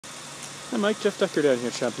Hi Mike, Jeff Ducker down here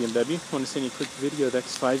at Shop BMW. I want to send you a quick video of the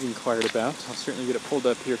X5 you inquired about. I'll certainly get it pulled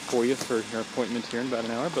up here for you for your appointment here in about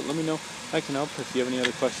an hour, but let me know if I can help. If you have any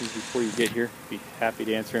other questions before you get here, I'd be happy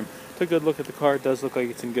to answer them. Took a good look at the car. It does look like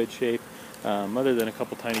it's in good shape. Other than a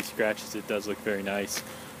couple tiny scratches, it does look very nice.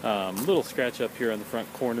 Little scratch up here on the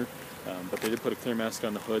front corner, but they did put a clear mask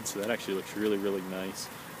on the hood, so that actually looks really, really nice.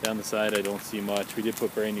 Down the side, I don't see much. We did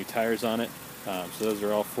put brand new tires on it, so those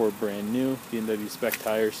are all 4 brand new BMW spec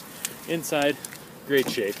tires. Inside, great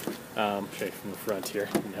shape. Show you from the front here.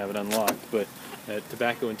 Didn't have it unlocked, but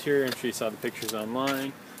tobacco interior. I'm sure you saw the pictures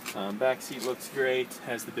online. Back seat looks great.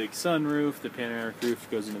 Has the big sunroof. The panoramic roof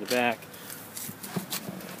goes into the back.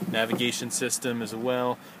 Navigation system as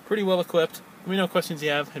well. Pretty well equipped. Let me know what questions you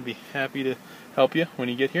have. I'd be happy to help you when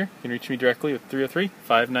you get here. You can reach me directly at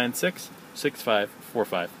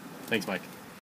 303-596-6545. Thanks, Mike.